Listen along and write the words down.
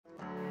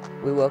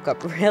We woke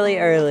up really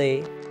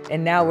early,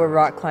 and now we're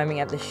rock climbing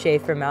at the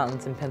Schaefer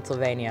Mountains in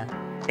Pennsylvania.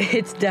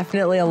 It's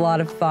definitely a lot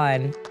of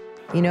fun.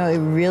 You know, it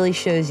really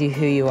shows you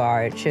who you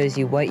are. It shows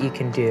you what you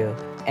can do,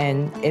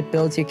 and it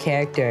builds your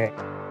character.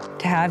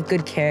 To have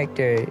good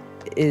character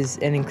is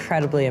an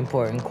incredibly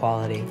important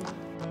quality.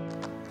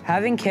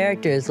 Having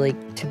character is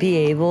like to be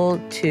able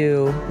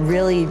to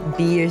really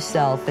be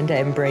yourself and to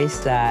embrace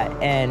that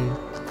and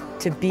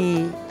to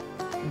be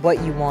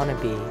what you want to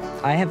be.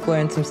 I have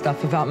learned some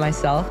stuff about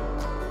myself.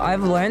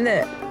 I've learned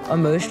that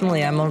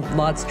emotionally I'm a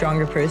lot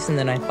stronger person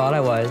than I thought I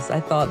was. I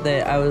thought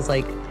that I was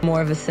like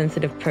more of a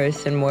sensitive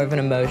person, more of an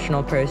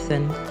emotional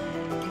person.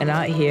 And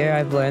out here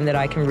I've learned that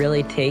I can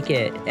really take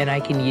it and I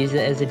can use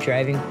it as a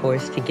driving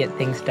force to get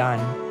things done.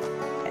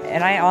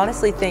 And I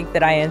honestly think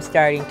that I am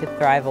starting to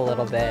thrive a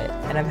little bit,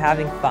 and I'm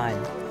having fun.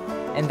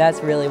 And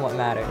that's really what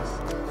matters.